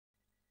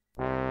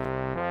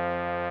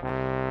Arise,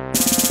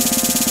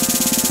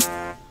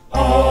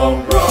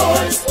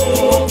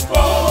 O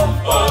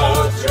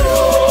compatriots,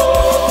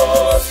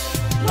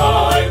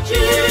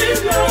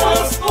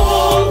 Nigeria's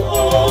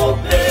all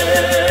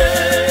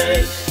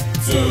obey,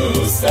 to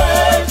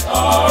set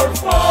our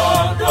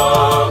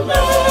fatherland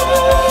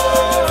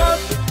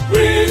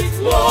with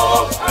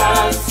love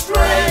and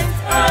strength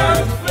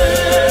and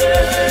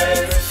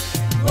faith.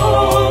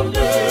 No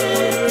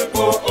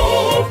labor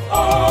of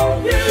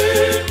our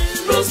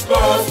heroes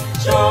past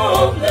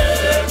shall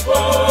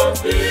never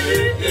be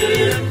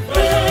in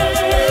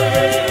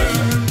vain.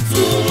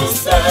 To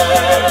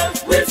serve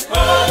with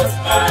heart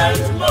and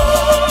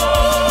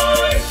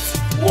might,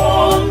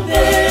 one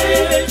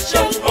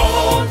nation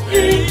bound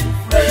in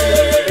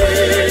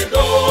freedom,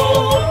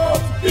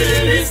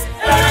 peace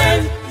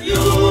and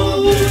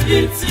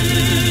unity.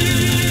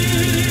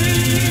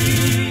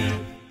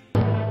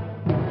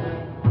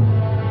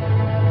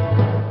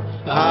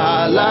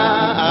 Ala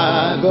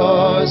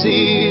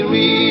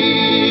agọziri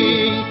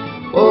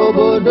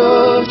obodo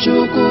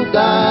Chukwu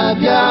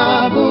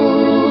Abia bụ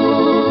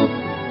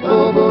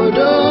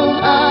obodo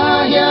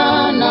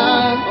ahịa na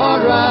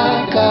ọrụ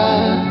aka,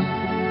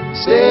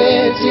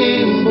 steeti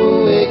mbụ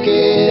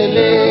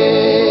ekele.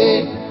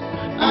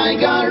 Anyị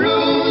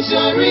ga-arụsi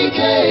ọrụ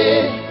ike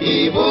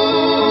ịbụ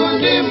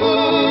ndị mbụ.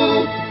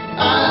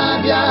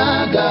 Abia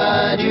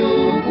ga-adị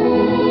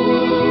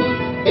ukwuu,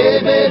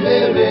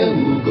 ebebere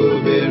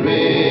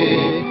ugobere,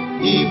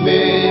 igbe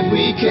bụ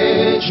ike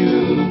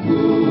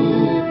Chukwu,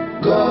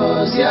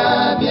 gọzie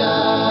Abia.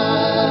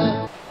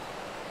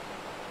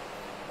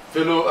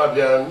 Fellow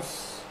Abians,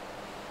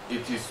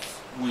 it is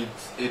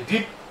with a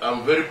deep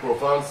and very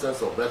profound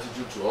sense of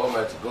gratitude to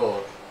Almighty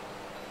God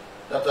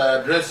that I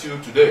address you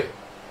today.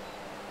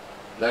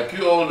 Like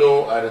you all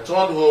know, I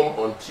returned home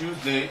on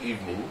Tuesday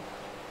evening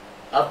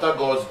after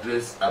God's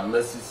grace and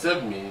mercy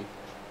saved me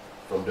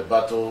from the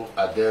battle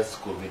against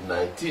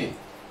COVID-19.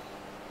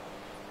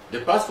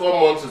 The past 4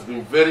 months has been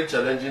a very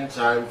challenging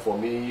time for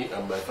me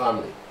and my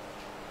family.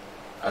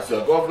 As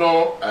your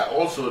governor, I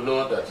also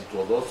know that it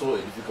was also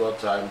a difficult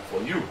time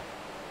for you.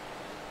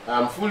 I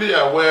am fully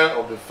aware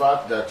of the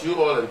fact that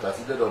you all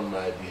interceded on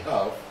my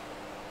behalf.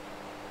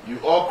 You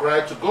all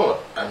cried to God,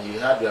 and He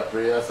heard your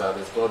prayers and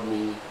restored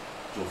me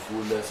to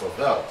fullness of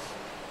health.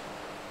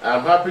 I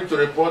am happy to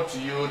report to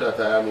you that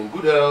I am in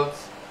good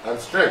health and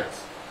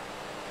strength.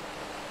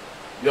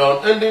 Your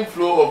unending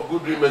flow of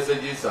goodwill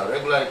messages and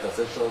regular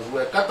intercessions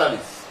were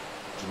catalysts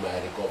to my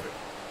recovery.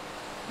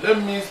 Let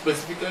me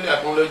specifically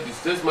acknowledge the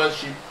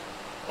statesmanship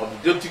of the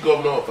Deputy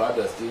Governor of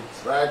Abia State,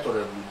 Right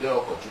Honorable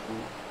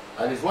Okezie,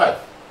 and his wife.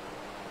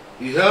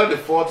 He held the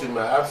fort in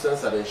my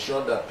absence and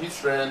ensured that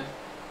peace reigned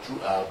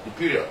throughout the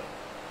period.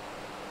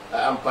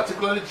 I am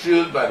particularly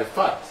thrilled by the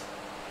fact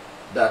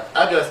that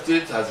Abia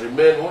State has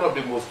remained one of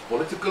the most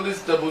politically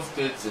stable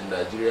states in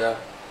Nigeria,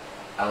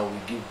 and we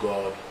give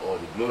God all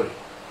the glory.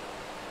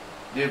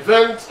 The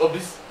event of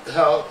this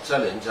health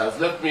challenge has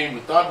left me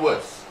without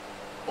words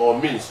or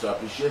means to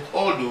appreciate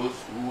all those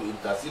who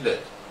interceded,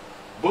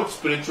 both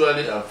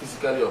spiritually and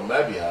physically on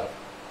my behalf,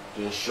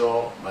 to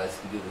ensure my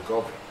speedy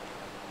recovery.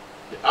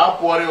 The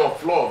outpouring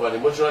of love and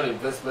emotional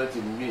investment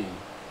in me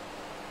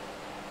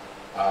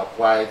are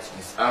quite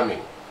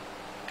disarming.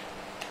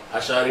 I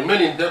shall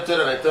remain indebted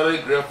and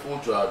eternally grateful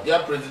to our dear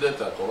President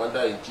and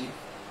Commander-in-Chief,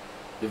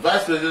 the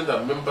Vice President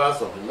and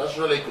members of the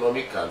National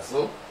Economic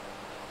Council.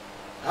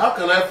 How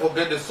can I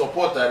forget the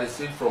support I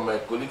received from my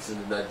colleagues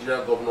in the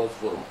Nigerian Governors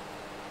Forum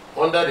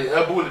under the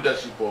able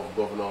leadership of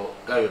Governor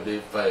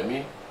Kayode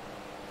Fayemi?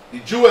 The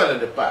jewel in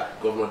the pack,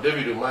 Governor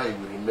David Umahi,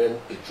 will remain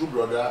a true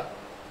brother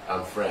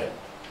and friend.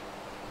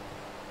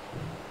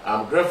 I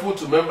am grateful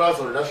to members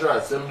of the National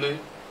Assembly,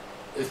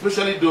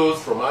 especially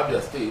those from Abia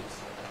State,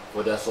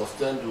 for their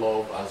sustained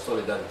love and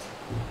solidarity.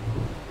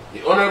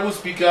 The Honorable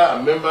Speaker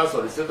and members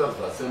of the State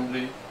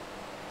Assembly,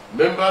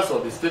 members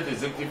of the State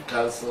Executive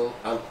Council,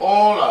 and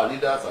all our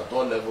leaders at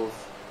all levels,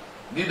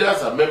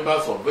 leaders and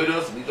members of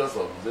various religious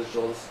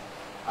organizations,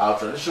 our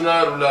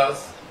traditional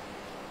rulers,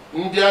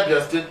 India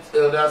Abia State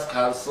Elders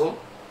Council,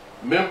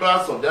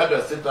 members of the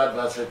Abia State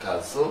Advisory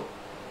Council,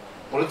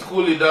 political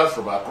leaders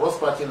from across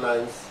party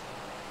lines,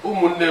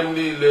 ụmụnne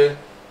niile,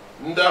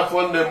 ndị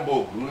afọ nne mba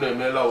oguru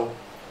na-emela o,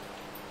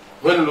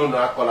 wenlu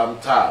na akọla m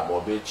taa ma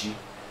ọ bụ echi,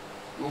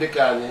 ndị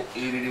ka anyị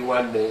eriri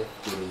nwanne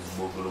toro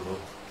ezigbo ogologo.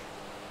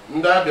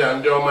 Ndị Abia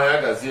ndị ọma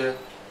ya gazie,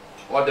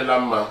 ọ dịla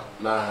mma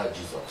n'aha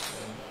Jizọs.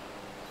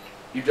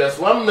 If there's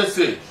one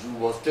message you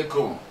must take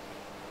home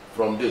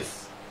from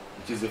this,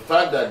 it is the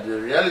fact that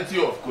the reality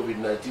of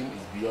COVID-19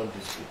 is beyond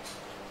dispute.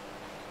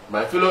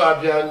 My fellow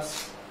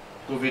Abians,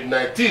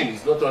 COVID-19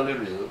 is not only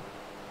real,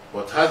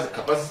 but has the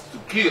capacity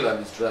to kill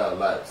and destroy our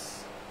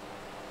lives,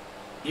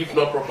 if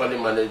not properly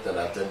managed and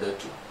attended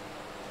to.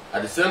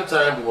 At the same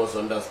time, we must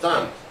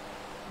understand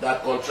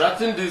that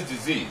contracting this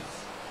disease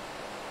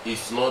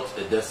is not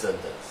a death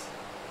sentence.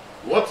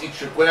 What it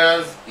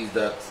requires is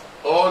that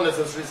all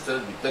necessary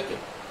steps be taken,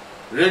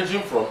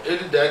 ranging from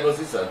early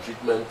diagnosis and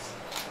treatment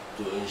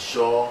to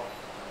ensure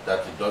that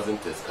it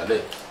doesn't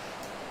escalate.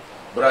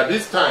 But at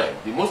this time,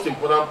 the most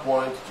important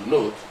point to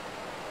note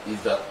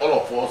is that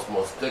all of us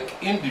must take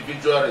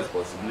individual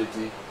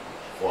responsibility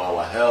for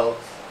our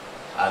health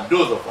and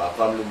those of our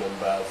family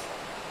members,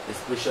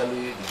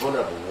 especially the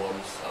vulnerable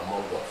ones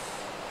among us.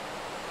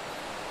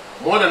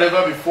 More than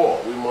ever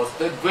before, we must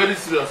take very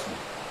seriously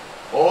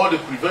all the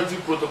preventive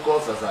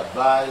protocols as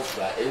advised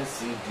by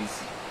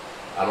NCDC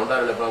and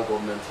other relevant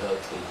government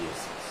health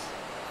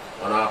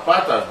agencies. On our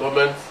part as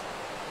government,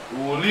 we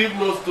will leave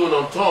no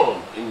stone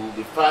unturned in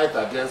the fight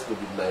against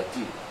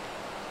COVID-19.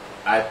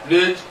 I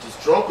pledge the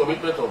strong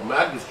commitment of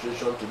my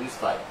administration to this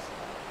fight.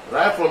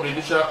 Right from the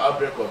initial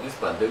outbreak of this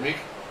pandemic,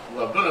 we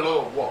have done a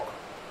lot of work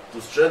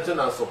to strengthen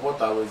and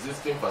support our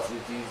existing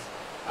facilities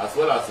as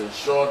well as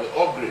ensure the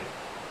upgrade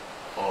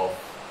of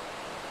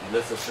the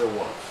necessary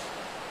ones.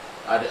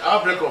 At the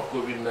outbreak of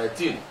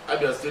COVID-19,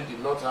 Abia State did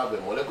not have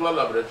a molecular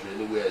laboratory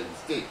anywhere in the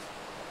state,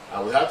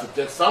 and we had to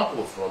take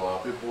samples from our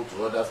people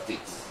to other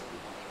states.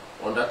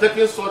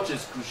 Undertaking such a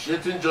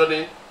excruciating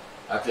journey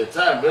at a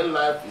time when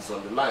life is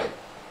on the line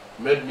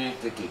made me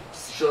take a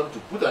decision to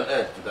put an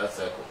end to that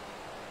cycle.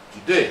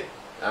 Today,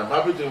 I am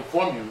happy to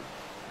inform you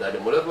that the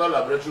molecular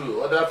laboratory we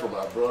ordered from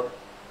abroad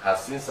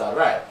has since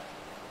arrived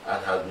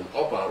and has been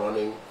up and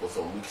running for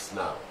some weeks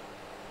now.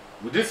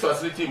 With this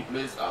facility in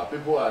place, our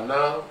people are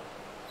now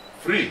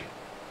free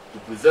to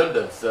present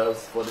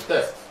themselves for the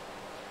test,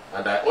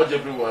 and I urge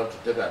everyone to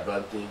take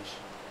advantage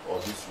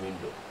of this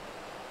window.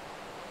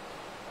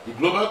 The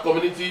global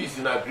community is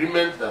in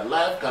agreement that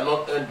life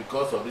cannot end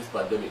because of this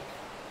pandemic.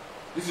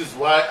 This is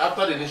why,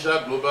 after the initial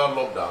global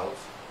lockdowns,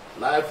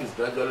 life is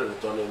gradually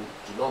returning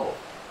to normal.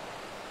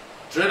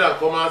 Trade and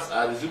commerce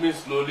are resuming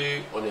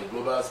slowly on a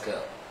global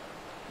scale.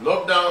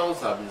 Lockdowns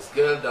have been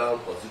scaled down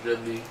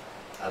considerably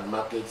and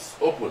markets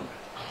opened.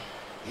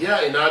 Here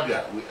in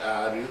Abia, we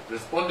are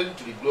responding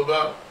to the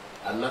global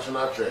and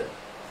national trend.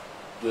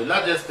 To a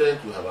large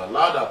extent, we have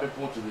allowed our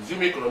people to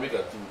resume economic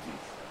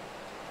activities.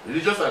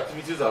 Religious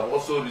activities have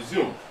also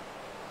resumed.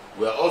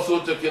 We are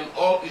also taking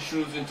all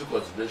issues into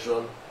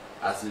consideration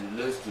as it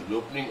relates to the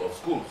opening of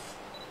schools.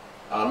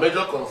 Our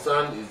major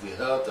concern is the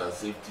health and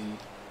safety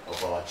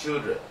of our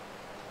children.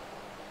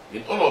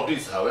 In all of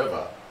this,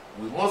 however,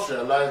 we must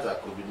realize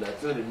that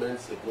COVID-19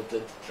 remains a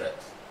potent threat.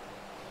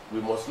 We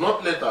must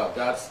not let our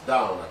guards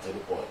down at any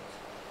point.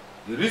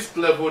 The risk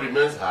level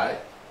remains high,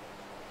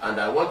 and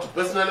I want to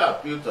personally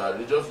appeal to our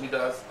religious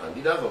leaders and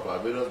leaders of our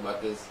various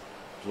markets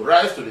to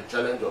rise to the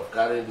challenge of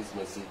carrying this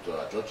message to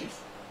our churches,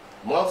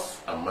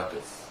 mosques, and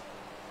markets.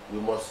 We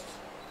must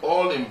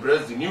all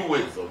embrace the new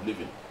ways of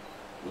living.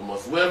 We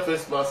must wear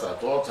face masks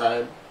at all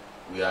times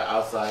we are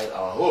outside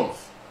our homes.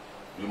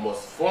 We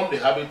must form the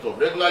habit of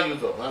regular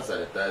use of hand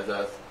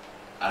sanitizers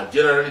and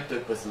generally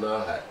take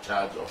personal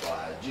charge of our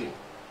hygiene.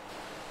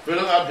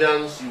 Fellow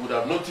Abians, you would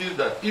have noticed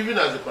that even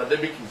as the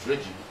pandemic is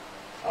raging,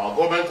 our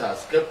government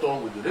has kept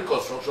on with the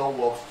reconstruction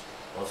works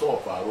on some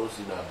of our roads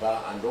in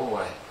Abia and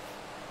Umuahia.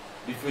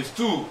 The phase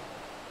 2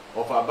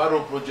 of our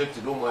barrow project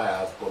in Umuahia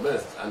has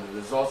commenced and the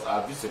results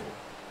are visible.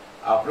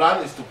 Our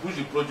plan is to push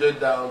the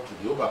project down to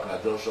the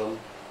Obakla junction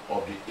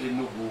of the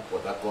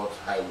Enugu-Port Harcourt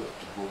highway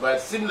to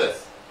provide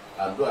seamless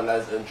and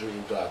dualized entry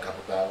into our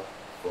capital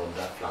from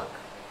that flank.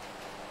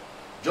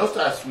 Just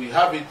as we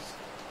have it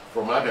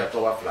from Abia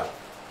Tower flank.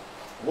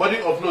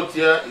 Worthy of note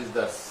here is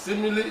that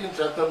seemingly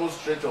intractable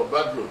stretch of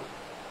bad road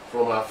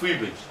from our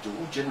Freebridge to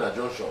Uchenna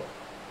junction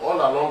all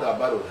along our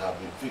bad road have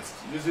been fixed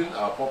using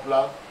our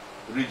popular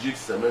rigid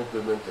cement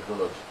pavement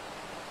technology.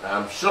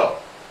 I am sure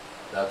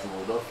that we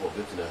will not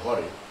forget in a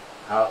hurry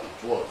how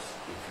it was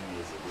a few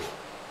years ago.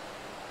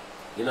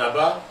 In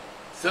Abia,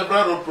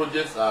 several road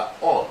projects are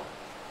on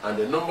and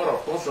a number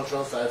of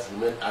construction sites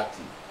remain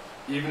active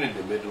even in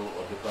the middle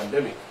of the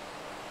pandemic.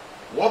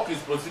 Work is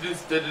proceeding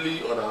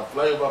steadily on our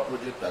flyover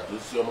project at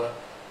Osioma,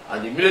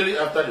 and immediately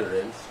after the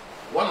rains,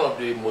 one of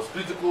the most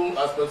critical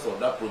aspects of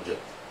that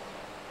project,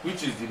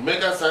 which is the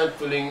mega sign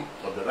filling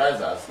of the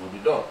risers, will be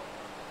done.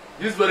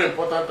 This very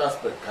important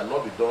aspect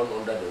cannot be done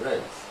under the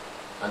rains,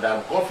 and I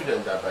am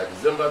confident that by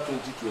December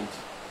 2020,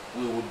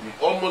 we would be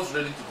almost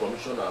ready to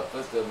commission our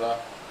first ever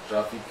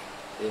traffic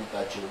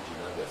interchange in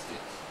Abia State.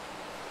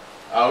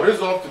 Our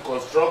resolve to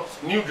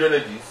construct new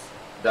drainages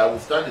that will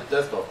stand the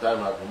test of time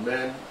have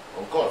remained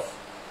on course.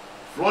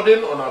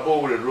 Flooding on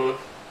Abowere Road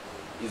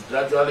is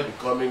gradually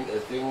becoming a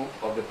thing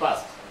of the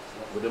past,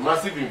 with the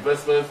massive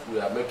investments we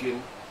are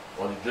making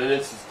on the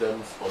drainage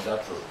systems on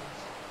that road.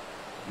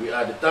 We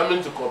are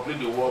determined to complete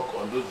the work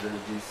on those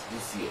drainages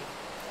this year.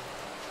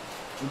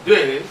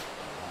 Today,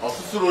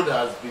 Okezie Road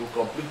has been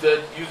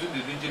completed using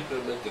the rigid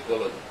pavement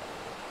technology.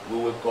 We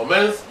will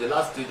commence the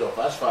last stage of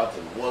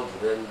asphalting once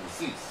the rain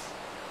recedes.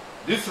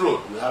 This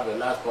road will have a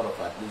lifespan of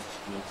at least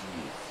 20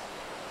 years.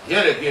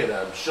 Here again,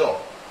 I am sure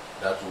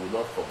that we will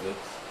not forget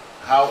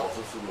how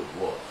Okezie Road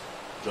was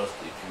just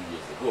a few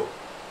years ago.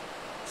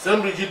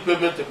 Same rigid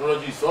pavement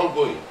technology is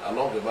ongoing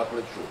along the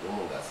Bakret Road,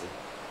 Omongase,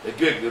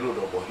 again the road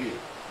of Ohill,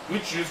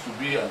 which used to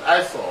be an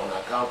eyesore on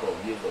account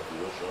of years of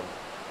erosion,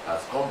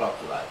 has come back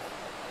to life.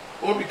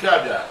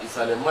 Abia is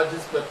an emerging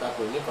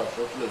spectacle in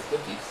infrastructural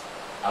aesthetics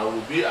and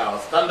will be our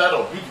standard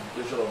of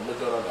beautification of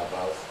major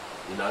roundabouts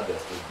in Abia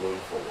State going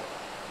forward.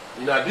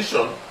 In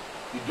addition,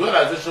 the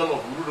dualization of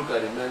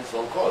Uruduka remains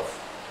on course.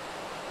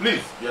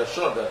 Please be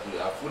assured that we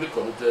are fully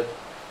committed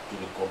to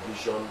the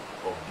completion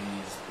of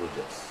these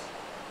projects.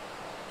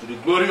 To the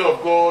glory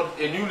of God,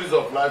 a new lease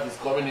of life is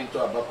coming into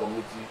Abia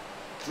community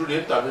through the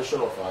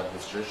intervention of our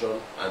administration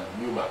and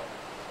NUMA.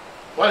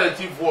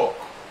 Palliative work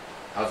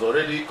has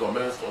already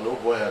commenced on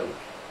Oboya Road,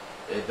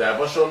 a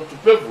diversion to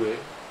pave way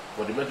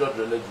for the major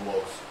drainage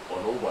works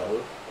on Ogwa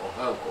Road,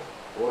 Ohanko,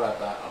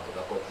 Orata, and Port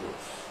Harcourt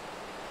roads.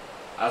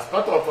 As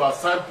part of our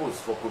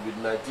signpost for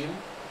COVID-19,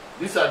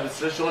 this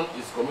administration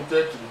is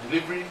committed to the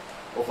delivery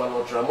of an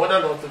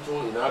ultra-modern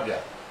hospital in Abia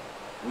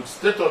with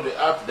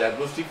state-of-the-art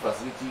diagnostic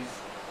facilities,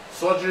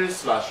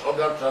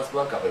 surgery/organ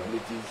transplant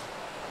capabilities,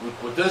 with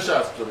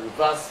potentials to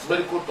reverse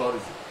medical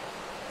tourism.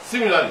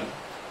 Similarly,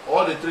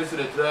 all the 3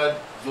 senatorial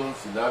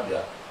zones in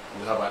Abia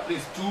will have at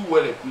least 2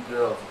 well-equipped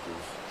general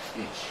hospitals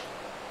each.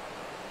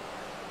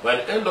 By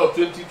the end of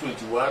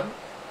 2021,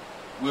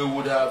 we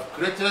would have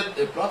created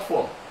a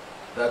platform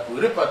that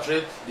will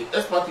repatriate the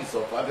expertise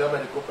of Abia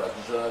medical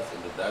practitioners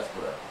in the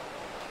diaspora,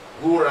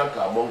 who rank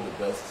among the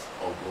best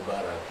on global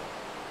ranking.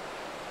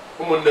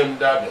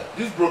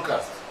 This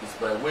broadcast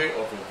is my way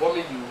of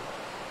informing you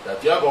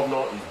that your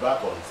governor is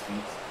back on his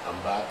feet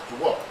and back to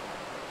work.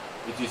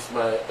 It is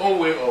my own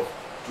way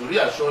to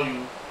reassure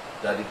you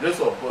that the grace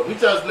of God,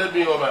 which has led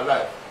me all my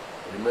life,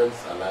 remains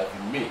alive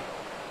in me.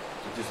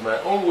 It is my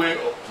own way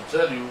to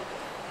tell you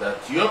that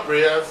your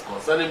prayers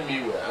concerning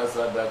me were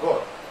answered by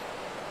God.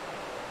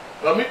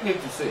 Permit me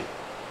to say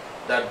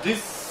that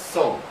this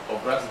song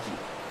of gratitude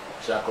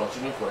shall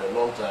continue for a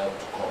long time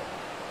to come,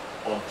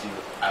 until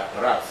I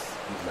perhaps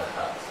give my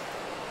heart.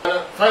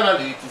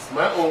 Finally, it is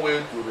my own way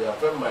to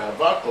reaffirm my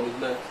avowed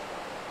commitment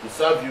to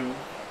serve you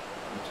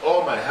with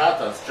all my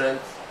heart and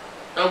strength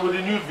and with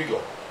renewed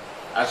vigor.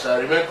 I shall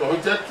remain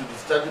committed to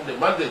discharging the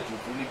mandate you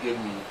freely gave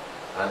me,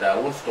 and I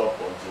won't stop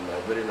until my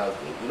very last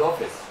day in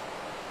office.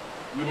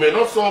 We may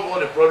not solve all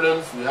the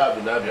problems we have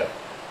in Abia,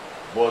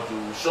 but we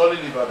will surely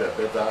leave Abia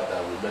better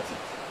than we met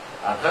it,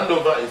 and hand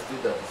over a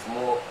state that is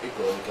more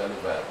economically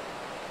viable,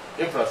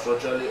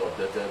 infrastructurally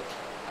updated,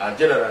 and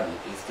generally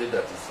a state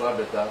that is far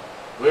better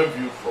when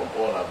viewed from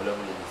all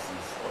available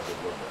indices of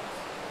development.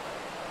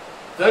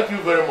 Thank you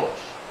very much,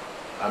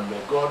 and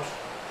may God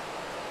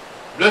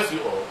bless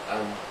you all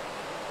and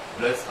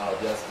bless our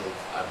dear state,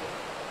 Abia.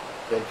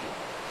 Thank you.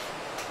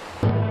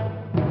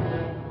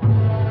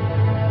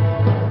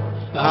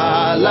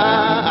 Ala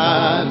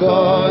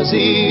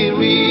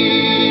agọziri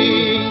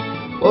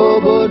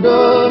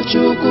obodo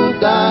Chukwu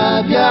ka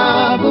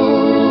Abia bụ,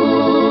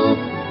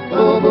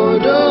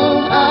 obodo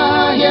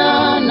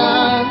ahịa na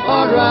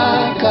ọrụ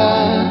aka,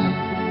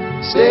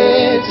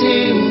 steeti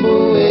mbụ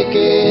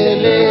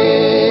ekele.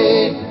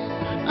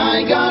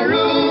 Anyị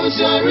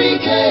ga-arụsi ọrụ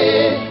ike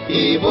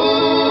ịbụ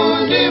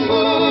ndị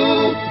mbụ,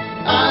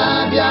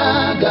 Abia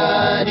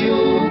ga-adị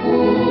ugwu,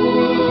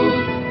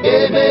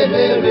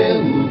 ebebere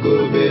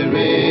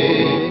ugobere,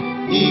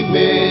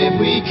 igbe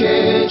bụ ike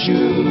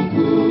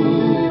Chukwu,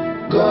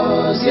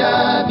 gọzie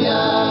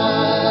Abia.